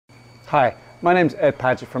Hi, my name's Ed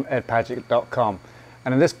Paget from edpaget.com,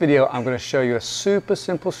 and in this video I'm going to show you a super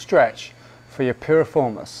simple stretch for your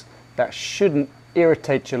piriformis that shouldn't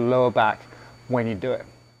irritate your lower back when you do it.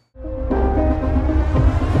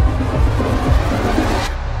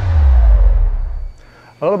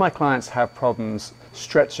 A lot of my clients have problems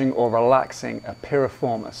stretching or relaxing a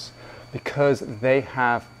piriformis because they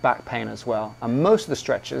have back pain as well, and most of the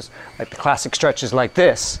stretches, like the classic stretches like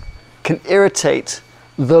this, can irritate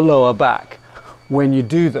the lower back when you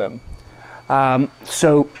do them.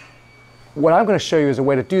 So what I'm going to show you is a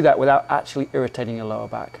way to do that without actually irritating your lower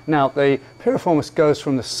back. Now, the piriformis goes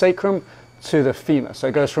from the sacrum to the femur. So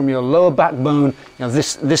it goes from your lower backbone,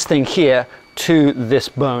 this thing here, to this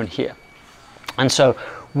bone here. And so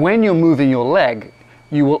when you're moving your leg,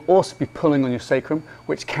 you will also be pulling on your sacrum,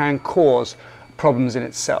 which can cause problems in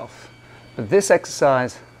itself. But this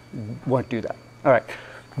exercise won't do that. All right.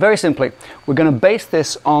 Very simply, we're going to base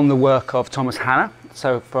this on the work of Thomas Hannah.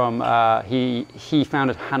 So he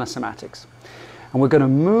founded Hannah Somatics, and we're going to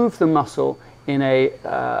move the muscle in a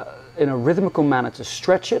rhythmical manner to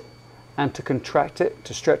stretch it and to contract it,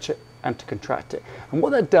 to stretch it and to contract it. And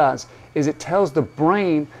what that does is it tells the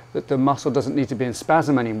brain that the muscle doesn't need to be in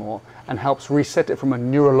spasm anymore and helps reset it from a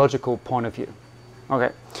neurological point of view.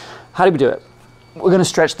 Okay, how do we do it? We're going to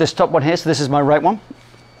stretch this top one here. So this is my right one,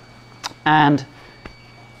 and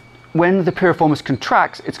when the piriformis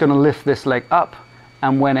contracts, it's going to lift this leg up,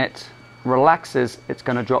 and when it relaxes, it's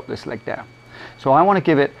going to drop this leg down. So I want to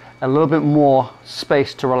give it a little bit more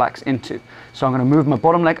space to relax into. So I'm going to move my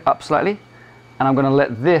bottom leg up slightly, and I'm going to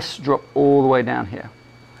let this drop all the way down here.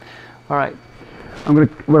 All right, I'm going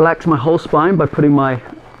to relax my whole spine by putting my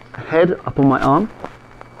head up on my arm.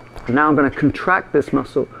 And now I'm going to contract this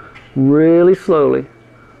muscle really slowly,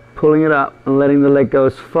 pulling it up and letting the leg go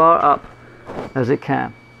as far up as it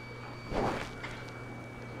can.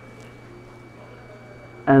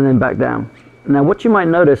 And then back down. Now what you might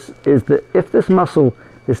notice is that if this muscle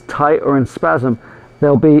is tight or in spasm,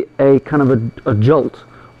 there'll be a kind of a jolt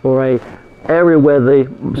or a area where the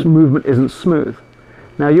movement isn't smooth.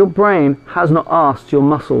 Now your brain has not asked your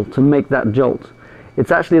muscle to make that jolt.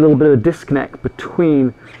 It's actually a little bit of a disconnect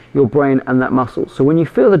between your brain and that muscle. So when you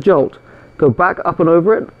feel the jolt, go back up and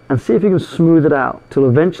over it and see if you can smooth it out till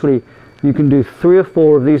eventually you can do 3 or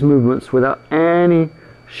 4 of these movements without any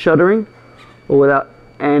shuddering or without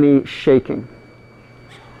any shaking.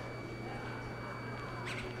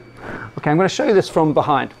 Okay, I'm going to show you this from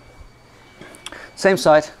behind. Same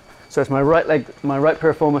side. So it's my right leg, my right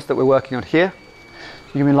piriformis that we're working on here.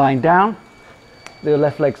 You're going to be lying down. The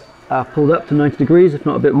left leg's pulled up to 90 degrees, if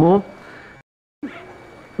not a bit more.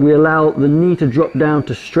 We allow the knee to drop down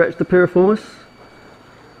to stretch the piriformis,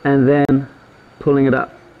 and then pulling it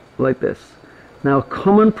up like this. Now a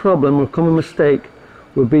common problem or a common mistake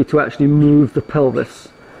would be to actually move the pelvis.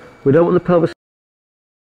 We don't want the pelvis.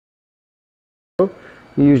 You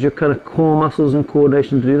use your kind of core muscles and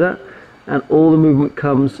coordination to do that, and all the movement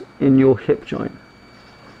comes in your hip joint.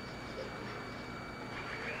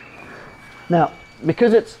 Now,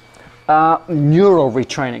 because it's neural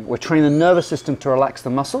retraining, we're training the nervous system to relax the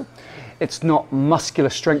muscle. It's not muscular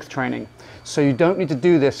strength training. So you don't need to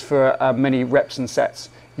do this for many reps and sets.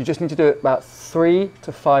 You just need to do it about 3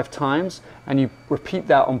 to 5 times, and you repeat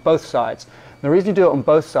that on both sides. The reason you do it on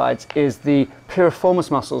both sides is the piriformis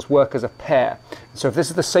muscles work as a pair. So if this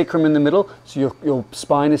is the sacrum in the middle, so your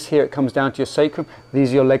spine is here, it comes down to your sacrum,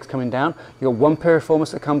 these are your legs coming down, you've got one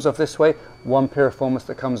piriformis that comes off this way, one piriformis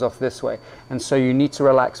that comes off this way. And so you need to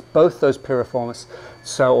relax both those piriformis,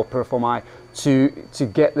 or piriformi, to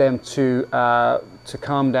get them to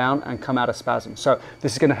calm down and come out of spasm. So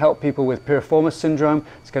this is going to help people with piriformis syndrome,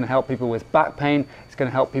 it's going to help people with back pain, it's going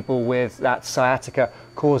to help people with that sciatica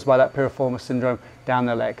caused by that piriformis syndrome down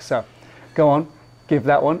their leg. So go on, give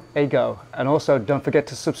that one a go. And also don't forget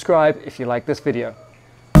to subscribe if you like this video.